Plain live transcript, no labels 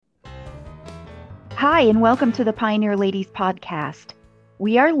Hi, and welcome to the Pioneer Ladies podcast.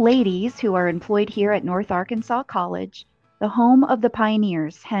 We are ladies who are employed here at North Arkansas College, the home of the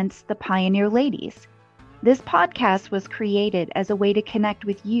pioneers, hence the Pioneer Ladies. This podcast was created as a way to connect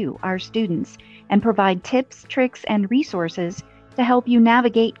with you, our students, and provide tips, tricks, and resources to help you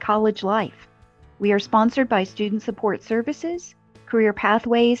navigate college life. We are sponsored by Student Support Services, Career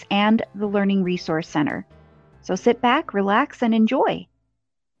Pathways, and the Learning Resource Center. So sit back, relax, and enjoy.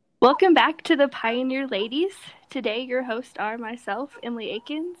 Welcome back to the Pioneer Ladies. Today your hosts are myself, Emily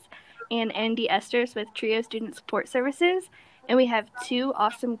Akins, and Andy Esters with Trio Student Support Services, and we have two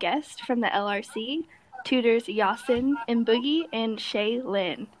awesome guests from the LRC, tutors Yasin Mboogie and Shay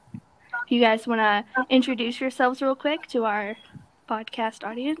Lynn. You guys want to introduce yourselves real quick to our podcast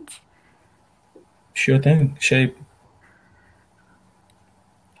audience? Sure thing, Shay.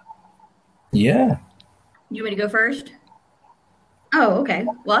 Yeah. You want me to go first? Oh, okay.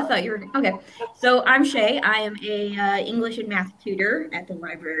 Well, I thought you were okay. So I'm Shay. I am a English and math tutor at the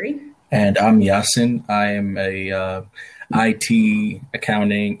library. And I'm Yasin. I am a IT,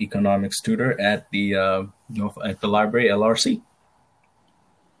 accounting, economics tutor at the library LRC.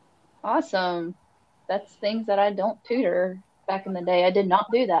 Awesome. That's things that I don't tutor back in the day. I did not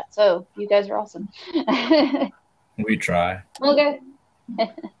do that. So you guys are awesome. We try. Well,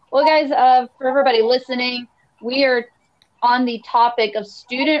 guys, for everybody listening, we are on the topic of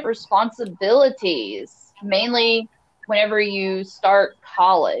student responsibilities, mainly whenever you start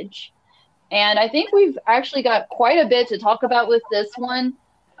college. And I think we've actually got quite a bit to talk about with this one.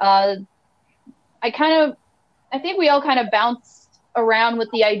 I think we all kind of bounced around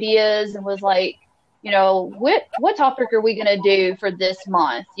with the ideas and was like, what topic are we going to do for this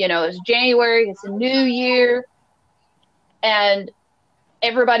month? It's January, it's a new year. And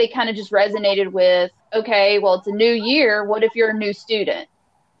everybody kind of just resonated with, okay, well, it's a new year. What if you're a new student?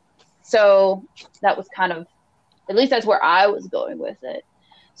 So that was kind of, at least that's where I was going with it.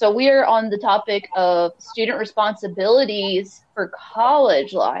 So we are on the topic of student responsibilities for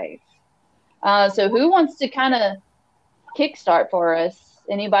college life. So who wants to kind of kickstart for us?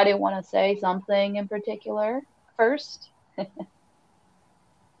 Anybody want to say something in particular first?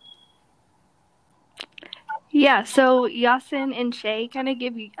 Yeah, so Yasin and Shay, kind of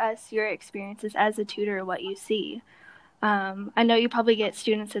give us your experiences as a tutor, what you see. I know you probably get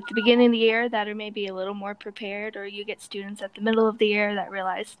students at the beginning of the year that are maybe a little more prepared, or you get students at the middle of the year that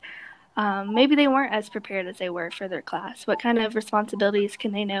realized maybe they weren't as prepared as they were for their class. What kind of responsibilities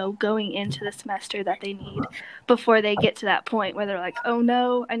can they know going into the semester that they need before they get to that point where they're like, oh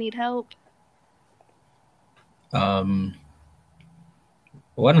no, I need help? Why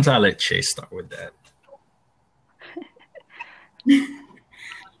don't I let Shay start with that?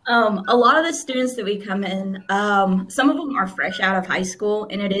 A lot of the students that we come in, some of them are fresh out of high school,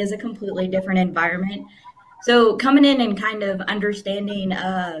 and it is a completely different environment. So coming in and kind of understanding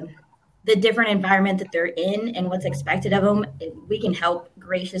the different environment that they're in and what's expected of them, we can help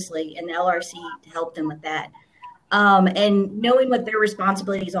graciously in the LRC to help them with that. And knowing what their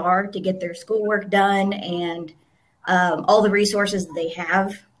responsibilities are to get their schoolwork done and all the resources that they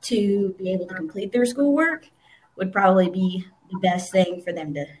have to be able to complete their schoolwork would probably be the best thing for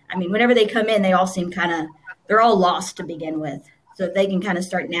them to, whenever they come in, they all seem they're all lost to begin with. So if they can kind of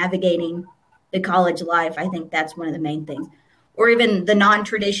start navigating the college life, I think that's one of the main things. Or even the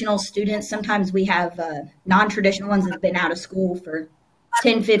non-traditional students. Sometimes we have non-traditional ones that have been out of school for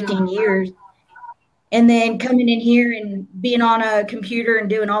 10, 15 years. And then coming in here and being on a computer and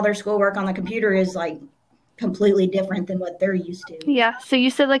doing all their schoolwork on the computer is like completely different than what they're used to. Yeah, so you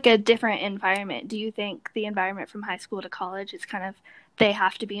said like a different environment. Do you think the environment from high school to college is kind of, they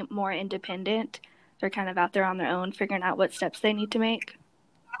have to be more independent? They're kind of out there on their own, figuring out what steps they need to make?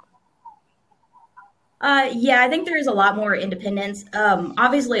 Yeah, I think there is a lot more independence.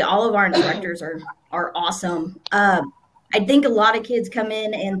 Obviously, all of our instructors are awesome. I think a lot of kids come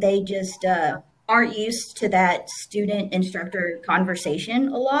in and they just aren't used to that student-instructor conversation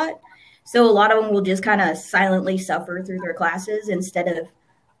a lot. So a lot of them will just kind of silently suffer through their classes instead of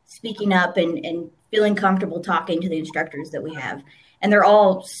speaking up and feeling comfortable talking to the instructors that we have. And they're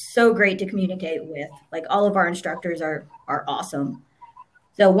all so great to communicate with. Like all of our instructors are awesome.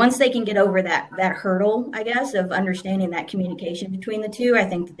 So once they can get over that hurdle, I guess, of understanding that communication between the two, I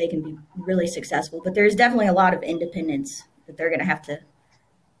think that they can be really successful. But there's definitely a lot of independence that they're going to have to,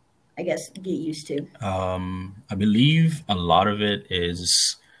 I guess, get used to. I believe a lot of it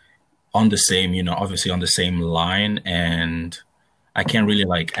is on the same, obviously on the same line, and I can't really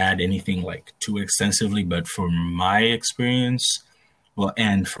add anything too extensively, but from my experience, what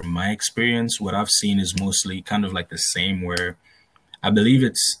I've seen is mostly kind of the same, where I believe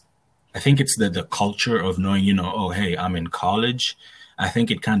it's I think it's the culture of knowing, oh, hey, I'm in college. I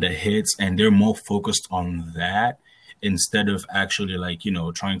think it kind of hits, and they're more focused on that instead of actually like,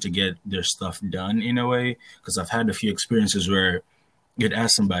 trying to get their stuff done in a way. Because I've had a few experiences where you'd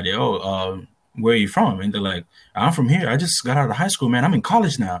ask somebody, oh, where are you from? And they're like, I'm from here. I just got out of high school, man. I'm in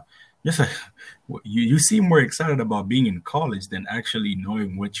college now. Just like, you seem more excited about being in college than actually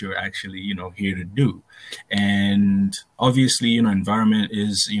knowing what you're actually, here to do. And obviously, environment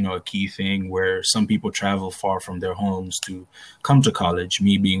is, a key thing where some people travel far from their homes to come to college.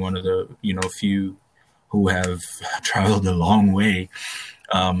 Me being one of the, few who have traveled a long way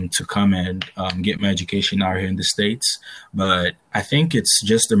to come and get my education out here in the States. But I think it's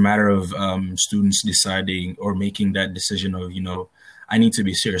just a matter of students deciding or making that decision of, I need to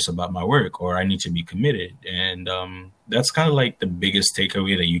be serious about my work, or I need to be committed. And that's kind of like the biggest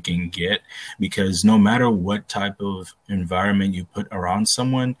takeaway that you can get, because no matter what type of environment you put around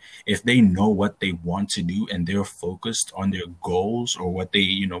someone, if they know what they want to do and they're focused on their goals or what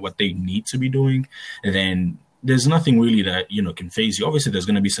they, what they need to be doing, then there's nothing really that, can phase you. Obviously, there's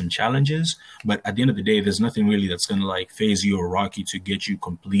going to be some challenges, but at the end of the day, there's nothing really that's going to like phase you or rock you to get you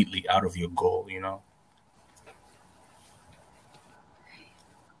completely out of your goal,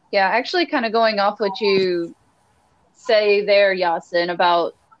 Yeah, actually kind of going off what you say there, Yasin,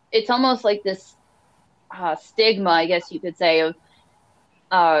 about it's almost like this stigma, I guess you could say, of,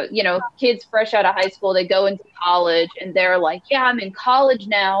 kids fresh out of high school, they go into college and they're like, yeah, I'm in college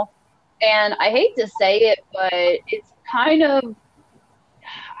now. And I hate to say it, but it's kind of,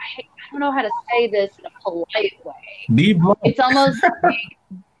 I don't know how to say this in a polite way. It's almost like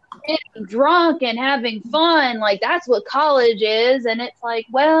getting drunk and having fun, like that's what college is. And it's like,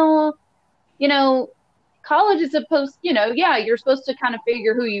 well, college is supposed, yeah, you're supposed to kind of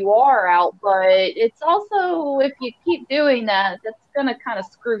figure who you are out, but it's also, if you keep doing that, that's going to kind of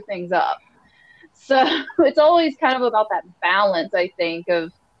screw things up. So it's always kind of about that balance, I think,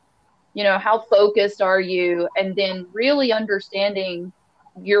 of, how focused are you, and then really understanding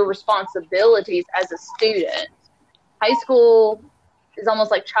your responsibilities as a student. High school is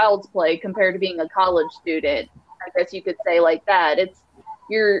almost like child's play compared to being a college student. I guess you could say like that. It's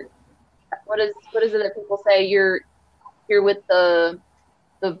what is it that people say? You're with the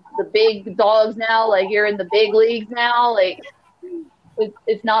big dogs now, like you're in the big leagues now. Like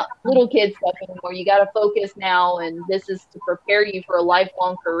it's not little kid stuff anymore. You got to focus now, and this is to prepare you for a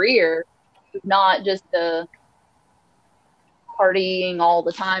lifelong career. It's not just the partying all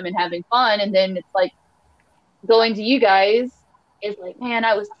the time and having fun. And then it's like going to you guys is like, man,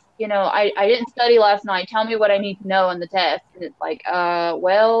 I was, I didn't study last night. Tell me what I need to know on the test. And it's like,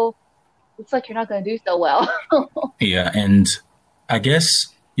 well, looks like you're not going to do so well. Yeah. And I guess,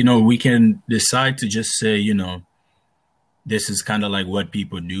 we can decide to just say, this is kind of like what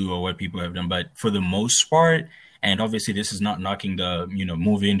people do or what people have done. But for the most part, and obviously this is not knocking the,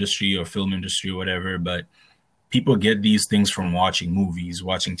 movie industry or film industry or whatever, but people get these things from watching movies,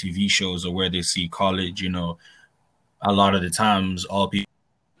 watching TV shows, or where they see college, a lot of the times all people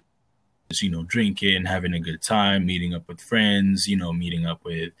is, drinking, having a good time, meeting up with friends, meeting up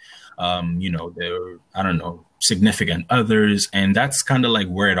with, their, I don't know, significant others. And that's kind of like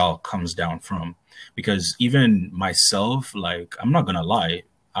where it all comes down from. Because even myself, like, I'm not going to lie,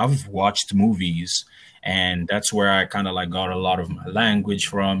 I've watched movies, and that's where I kind of like got a lot of my language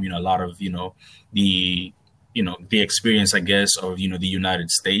from, a lot of, the experience, I guess, of, the United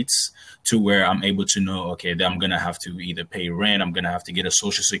States, to where I'm able to know, okay, that I'm going to have to either pay rent, I'm going to have to get a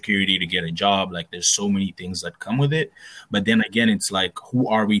social security to get a job. Like, there's so many things that come with it. But then again, it's like, who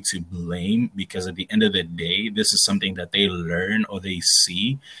are we to blame? Because at the end of the day, this is something that they learn or they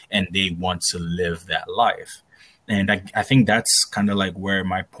see, and they want to live that life. And I think that's kind of like where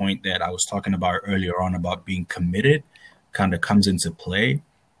my point that I was talking about earlier on about being committed kind of comes into play.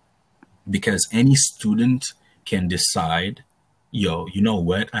 Because any student can decide, yo, you know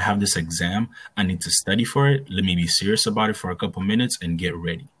what? I have this exam. I need to study for it. Let me be serious about it for a couple minutes and get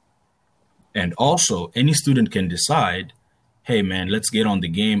ready. And also, any student can decide, hey, man, let's get on the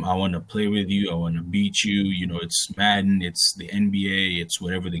game. I want to play with you. I want to beat you. It's Madden. It's the NBA. It's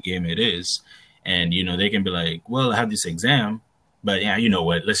whatever the game it is. And, they can be like, well, I have this exam. But, yeah, you know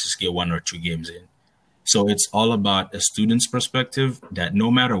what? Let's just get 1 or 2 games in. So it's all about a student's perspective, that no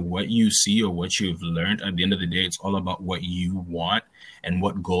matter what you see or what you've learned, at the end of the day, it's all about what you want and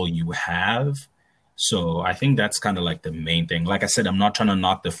what goal you have. So I think that's kind of like the main thing. Like I said, I'm not trying to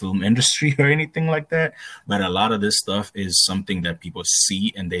knock the film industry or anything like that, but a lot of this stuff is something that people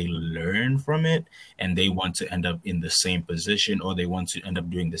see and they learn from it, and they want to end up in the same position, or they want to end up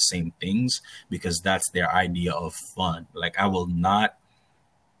doing the same things because that's their idea of fun. Like, I will not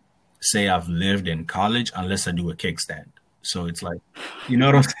say I've lived in college unless I do a kickstand. So it's like, you know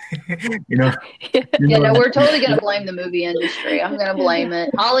what I'm saying? Yeah, no, we're totally going to blame the movie industry. I'm going to blame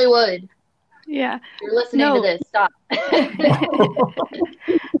it. Hollywood, Yeah. you're listening to this. Stop.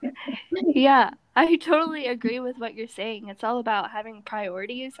 Yeah, I totally agree with what you're saying. It's all about having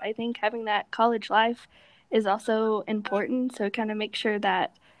priorities. I think having that college life is also important. So kind of make sure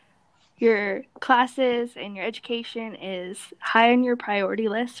that your classes and your education is high on your priority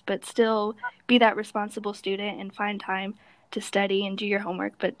list, but still be that responsible student and find time to study and do your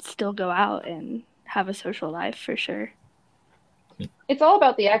homework, but still go out and have a social life for sure. It's all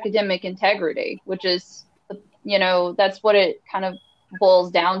about the academic integrity, which is, that's what it kind of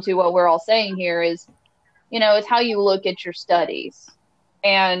boils down to. What we're all saying here is, it's how you look at your studies.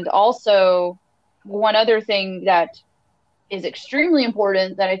 And also, one other thing that is extremely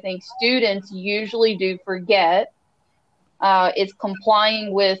important that I think students usually do forget is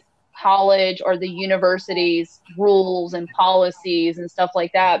complying with college or the university's rules and policies and stuff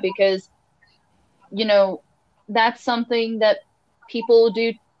like that, because, that's something that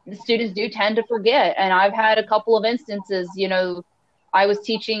students do tend to forget. And I've had a couple of instances, I was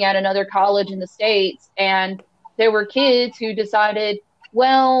teaching at another college in the States, and there were kids who decided,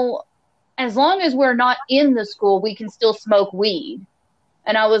 well, as long as we're not in the school, we can still smoke weed.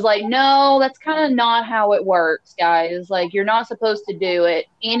 And I was like, no, that's kind of not how it works, guys. Like, you're not supposed to do it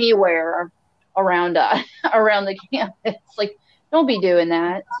anywhere around the campus. Like, don't be doing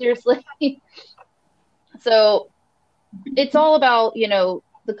that. Seriously. So it's all about,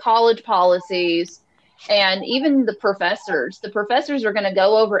 the college policies and even the professors. The professors are going to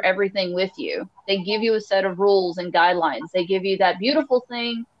go over everything with you. They give you a set of rules and guidelines. They give you that beautiful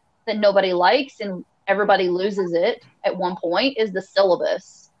thing that nobody likes and everybody loses it at one point is the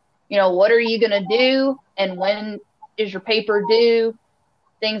syllabus. What are you going to do? And when is your paper due?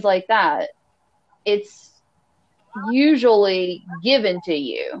 Things like that. It's usually given to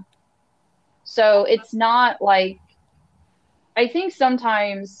you. So it's not like, I think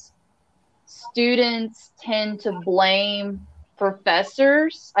sometimes students tend to blame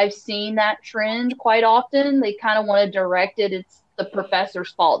professors. I've seen that trend quite often. They kind of want to direct it. It's the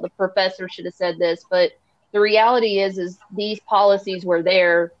professor's fault. The professor should have said this. But the reality is these policies were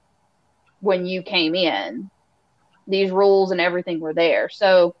there when you came in. These rules and everything were there.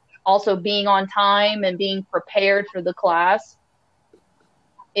 So also being on time and being prepared for the class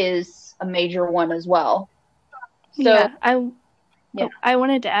is a major one as well. So I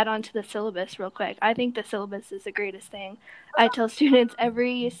wanted to add on to the syllabus real quick. I think the syllabus is the greatest thing. I tell students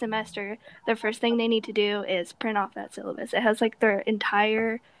every semester the first thing they need to do is print off that syllabus. It has like their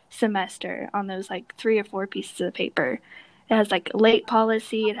entire semester on those like 3 or 4 pieces of paper. It has like late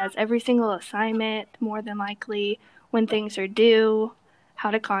policy. It has every single assignment, more than likely, when things are due,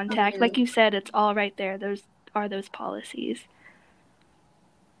 how to contact. Like you said, it's all right there. Those are those policies.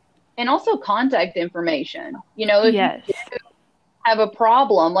 And also contact information. If yes. you have a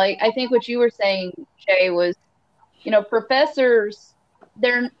problem, like I think what you were saying, Shay, was, professors,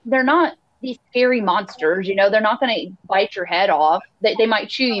 they're not these scary monsters. They're not going to bite your head off. They might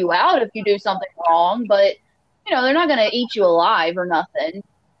chew you out if you do something wrong, but they're not going to eat you alive or nothing.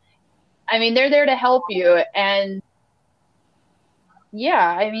 I mean, they're there to help you. And yeah,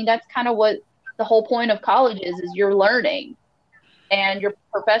 I mean, that's kind of what the whole point of college is you're learning. And your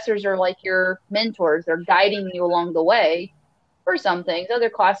professors are like your mentors. They're guiding you along the way for some things. Other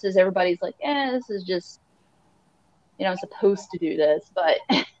classes, everybody's like, this is just, I'm supposed to do this. But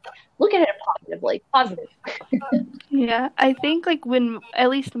look at it positively. Positive. Yeah, I think like when, at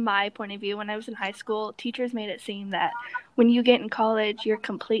least my point of view, when I was in high school, teachers made it seem that when you get in college, you're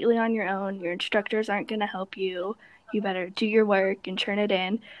completely on your own. Your instructors aren't going to help you. You better do your work and turn it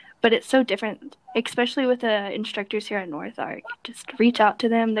in. But it's so different, especially with the instructors here at North Ark. Just reach out to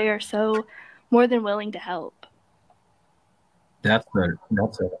them. They are so more than willing to help. That's true.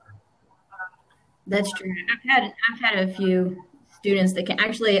 I've had a few students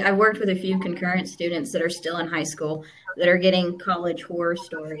that I've worked with a few concurrent students that are still in high school that are getting college horror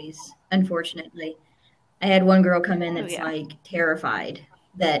stories. Unfortunately, I had one girl come in that's like terrified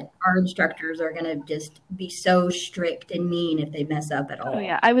that our instructors are going to just be so strict and mean if they mess up at all. Oh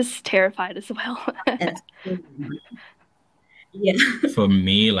yeah, I was terrified as well. Yeah. For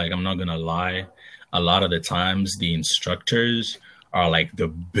me, like, I'm not going to lie, a lot of the times the instructors are like the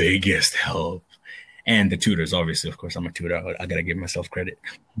biggest help. And the tutors, obviously, of course, I'm a tutor. I got to give myself credit.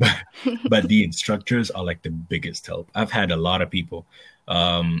 But the instructors are like the biggest help. I've had a lot of people.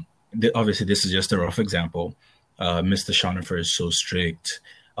 Obviously, this is just a rough example. Mr. Schoenifer is so strict.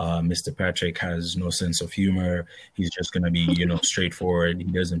 Mr. Patrick has no sense of humor. He's just gonna be, straightforward.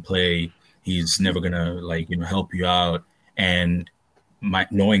 He doesn't play. He's never gonna help you out. And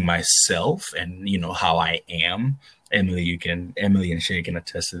knowing myself and how I am, Emily and Shay can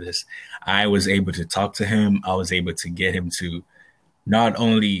attest to this. I was able to talk to him. I was able to get him to not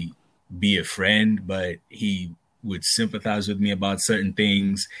only be a friend, but he would sympathize with me about certain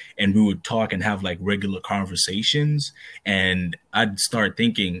things, and we would talk and have like regular conversations. And I'd start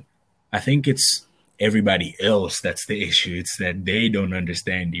thinking, I think it's everybody else that's the issue. It's that they don't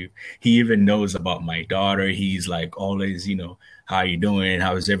understand you. He even knows about my daughter. He's like always, how you doing?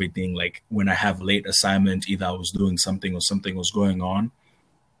 How is everything? Like when I have late assignments, either I was doing something or something was going on,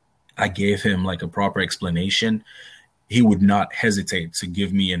 I gave him like a proper explanation. He would not hesitate to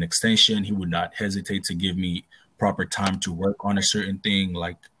give me an extension. He would not hesitate to give me proper time to work on a certain thing.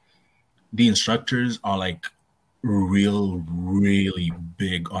 Like the instructors are like really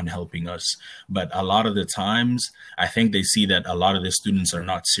big on helping us. But a lot of the times, I think they see that a lot of the students are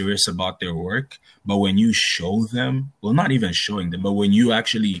not serious about their work. But when you show them, well, not even showing them, but when you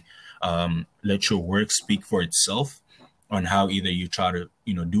actually let your work speak for itself on how either you try to,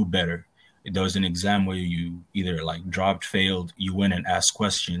 do better. There was an exam where you either like dropped, failed, you went and asked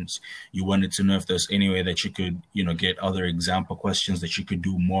questions. You wanted to know if there's any way that you could, get other example questions that you could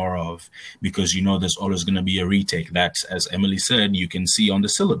do more of, because there's always going to be a retake. That's, as Emily said, you can see on the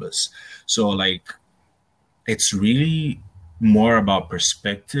syllabus. So like, it's really more about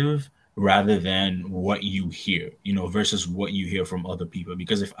perspective rather than what you hear, versus what you hear from other people.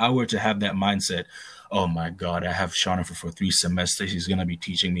 Because if I were to have that mindset, oh my God, I have Jonathan for 3 semesters. He's going to be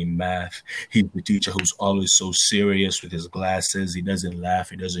teaching me math. He's the teacher who's always so serious with his glasses. He doesn't laugh.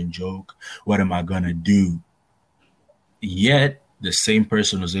 He doesn't joke. What am I going to do? Yet the same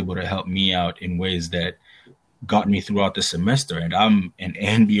person was able to help me out in ways that got me throughout the semester. And I'm an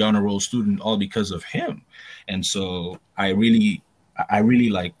NB honor roll student all because of him. And so I really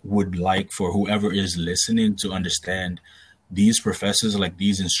would like for whoever is listening to understand these professors, like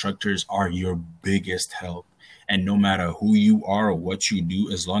these instructors, are your biggest help. And no matter who you are or what you do,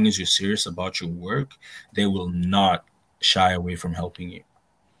 as long as you're serious about your work, they will not shy away from helping you.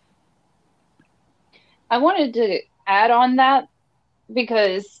 I wanted to add on that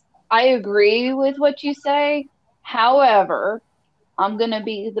because I agree with what you say. However, I'm going to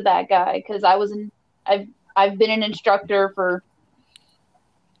be the bad guy because I've been an instructor for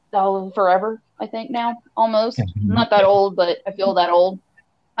forever, I think now, almost. I'm not that old, but I feel that old.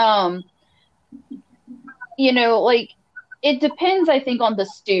 Like it depends, I think, on the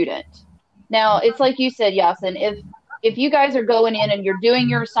student. Now, it's like you said, Yasin, if you guys are going in and you're doing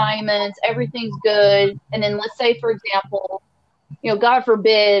your assignments, everything's good, and then let's say, for example, God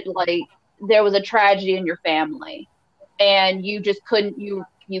forbid, like there was a tragedy in your family and you just couldn't, you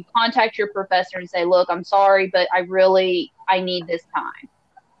contact your professor and say, look, I'm sorry, but I need this time.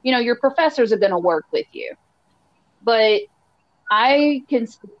 Your professors are going to work with you. But I can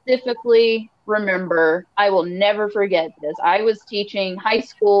specifically remember, I will never forget this. I was teaching high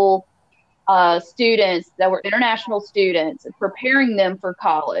school students that were international students, preparing them for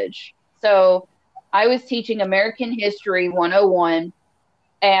college. So I was teaching American History 101,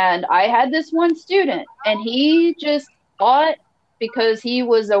 and I had this one student, and he just thought because he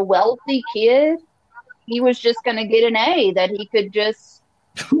was a wealthy kid, he was just going to get an A, that he could just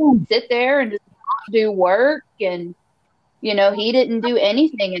sit there and just not do work, and he didn't do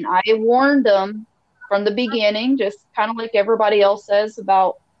anything. And I warned him from the beginning, just kind of like everybody else says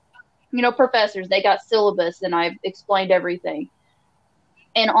about professors, they got syllabus, and I've explained everything.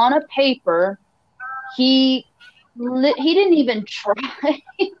 And on a paper, he didn't even try.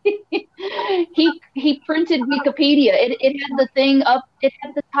 he printed Wikipedia. It had the thing up, it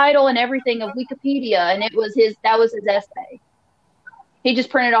had the title and everything of Wikipedia, and that was his essay. He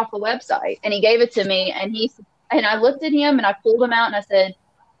just printed off the website and he gave it to me, and I looked at him and I pulled him out and I said,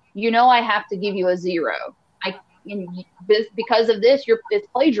 I have to give you a 0. Because of this, it's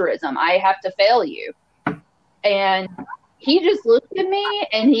plagiarism. I have to fail you. And he just looked at me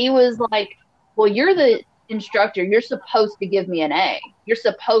and he was like, well, you're the instructor. You're supposed to give me an A. You're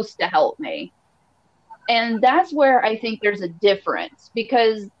supposed to help me. And that's where I think there's a difference,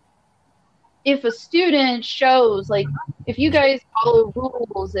 because if a student shows, like, if you guys follow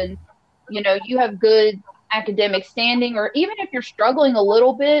rules and, you have good academic standing, or even if you're struggling a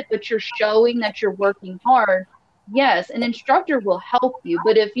little bit, but you're showing that you're working hard, yes, an instructor will help you.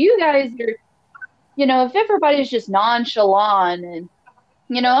 But if you guys are, if everybody's just nonchalant and,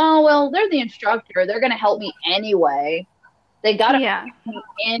 oh, well, they're the instructor, they're going to help me anyway. They got to help me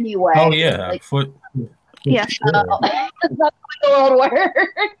anyway. Oh, yeah. Like, For Yeah. sure. That's not the way the world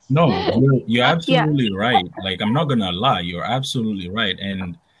works. No, you're Yeah. absolutely right. Like, I'm not gonna lie, you're absolutely right.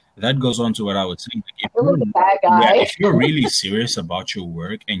 And that goes on to what I was saying. Like, We're the bad guy. if you're really serious about your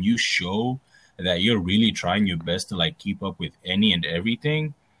work and you show that you're really trying your best to like keep up with any and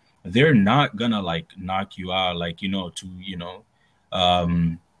everything, they're not gonna like knock you out, like,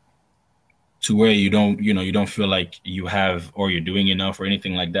 um to where you don't feel like you have or you're doing enough or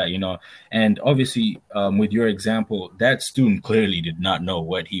anything like that. And obviously, with your example, that student clearly did not know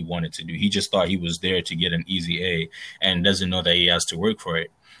what he wanted to do. He just thought he was there to get an easy A and doesn't know that he has to work for it.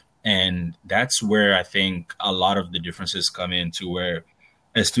 And that's where I think a lot of the differences come in, to where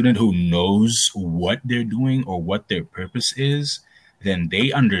a student who knows what they're doing or what their purpose is, then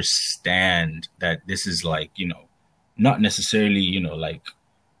they understand that this is like, not necessarily, like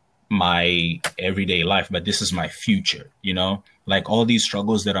my everyday life, but this is my future. Like all these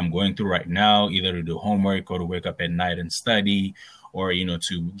struggles that I'm going through right now, either to do homework or to wake up at night and study, or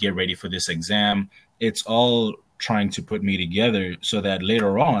to get ready for this exam, it's all trying to put me together so that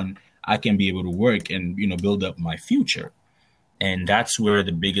later on I can be able to work and build up my future. And that's where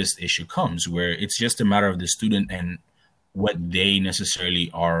the biggest issue comes, where it's just a matter of the student and what they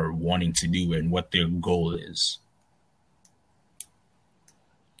necessarily are wanting to do and what their goal is.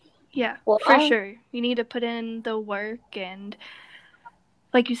 Yeah, Well, for sure. You need to put in the work and,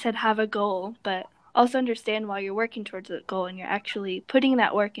 like you said, have a goal, but also understand while you're working towards the goal and you're actually putting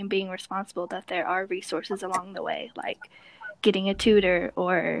that work and being responsible, that there are resources along the way, like getting a tutor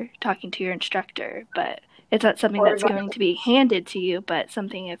or talking to your instructor. But it's not something that's going to be handed to you, but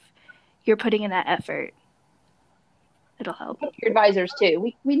something, if you're putting in that effort, it'll help. Your advisors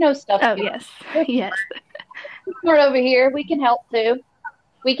too. We know stuff. Oh, too. yes. Yes. We're over here. We can help too.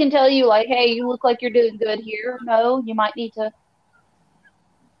 We can tell you, like, hey, you look like you're doing good here. No, you might need to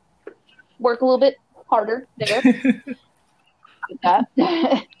work a little bit harder there.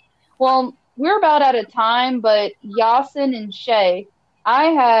 Well, we're about out of time, but Yasin and Shay, I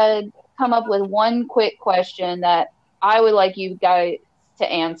had come up with one quick question that I would like you guys to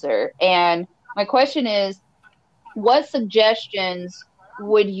answer. And my question is, what suggestions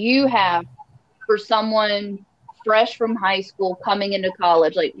would you have for someone fresh from high school coming into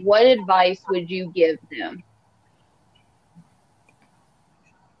college? Like, what advice would you give them?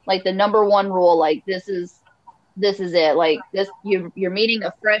 Like the number one rule, like this is it. Like this, you're meeting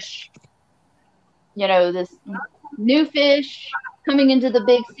a fresh, this new fish coming into the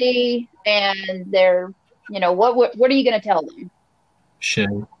big sea, and they're, what are you going to tell them?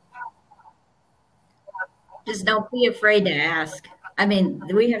 Sure. Just don't be afraid to ask. I mean,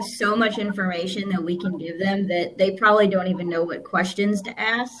 we have so much information that we can give them that they probably don't even know what questions to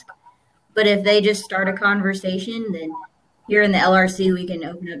ask. But if they just start a conversation, then here in the LRC, we can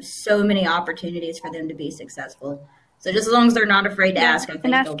open up so many opportunities for them to be successful. So just as long as they're not afraid to ask, I think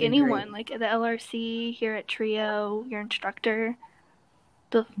and they'll ask be anyone, great. like at the LRC, here at Trio, your instructor.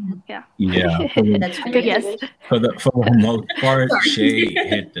 Yeah. That's Good guess. For the most part, Shay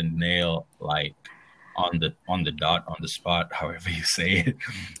hit the nail like on the dot, on the spot, however you say it.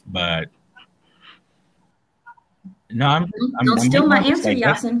 But no, don't steal my answer, like,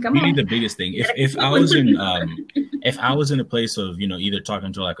 Yasin. Come really on. the biggest thing. If I was in a place of either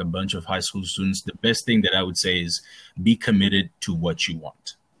talking to like a bunch of high school students, the best thing that I would say is be committed to what you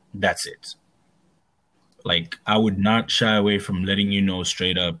want. That's it. Like, I would not shy away from letting you know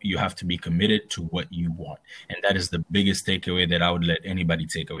straight up, you have to be committed to what you want. And that is the biggest takeaway that I would let anybody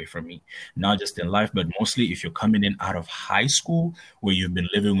take away from me. Not just in life, but mostly if you're coming in out of high school where you've been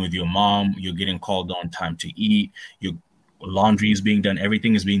living with your mom, you're getting called on time to eat, your laundry is being done,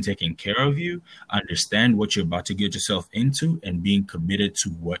 everything is being taken care of you. Understand what you're about to get yourself into and being committed to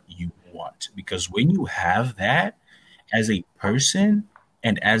what you want. Because when you have that as a person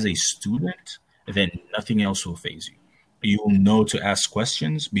and as a student, then nothing else will faze you. You'll know to ask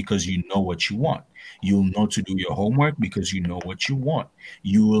questions because you know what you want. You'll know to do your homework because you know what you want.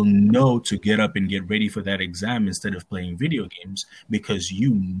 You will know to get up and get ready for that exam instead of playing video games because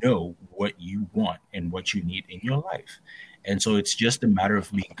you know what you want and what you need in your life. And so it's just a matter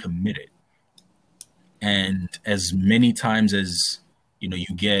of being committed. And as many times as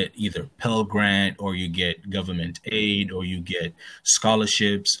you get either Pell Grant or you get government aid or you get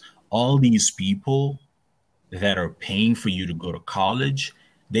scholarships, all these people that are paying for you to go to college,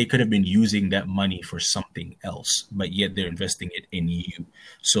 they could have been using that money for something else, but yet they're investing it in you.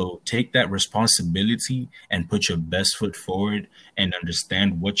 So take that responsibility and put your best foot forward and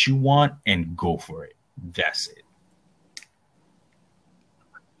understand what you want and go for it. That's it.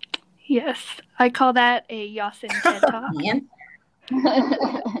 Yes, I call that a Yasin TED Talk. Man.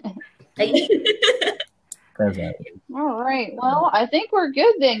 All right. Well, I think we're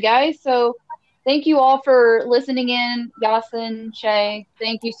good then, guys. So thank you all for listening in. Yasin, Shay,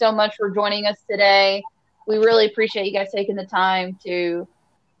 thank you so much for joining us today. We really appreciate you guys taking the time to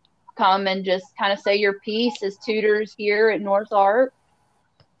come and just kind of say your piece as tutors here at North Ark.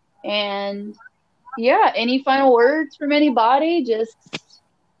 And yeah, any final words from anybody? Just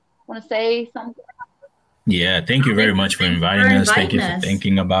want to say something? Yeah, thank you very much for inviting us. Thank you for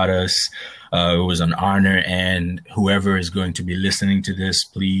thinking about us. It was an honor, and whoever is going to be listening to this,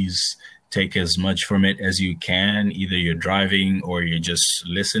 please take as much from it as you can. Either you're driving or you're just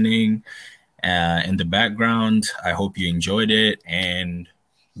listening in the background. I hope you enjoyed it, and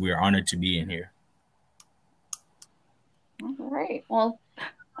we're honored to be in here. All right. Well,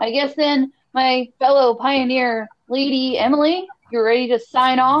 I guess then my fellow pioneer lady, Emily, you're ready to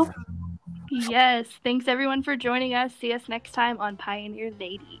sign off? Yes. Thanks, everyone, for joining us. See us next time on Pioneer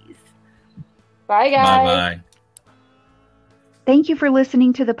Ladies. Bye, guys. Bye-bye. Thank you for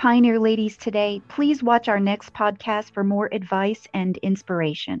listening to the Pioneer Ladies today. Please watch our next podcast for more advice and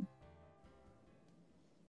inspiration.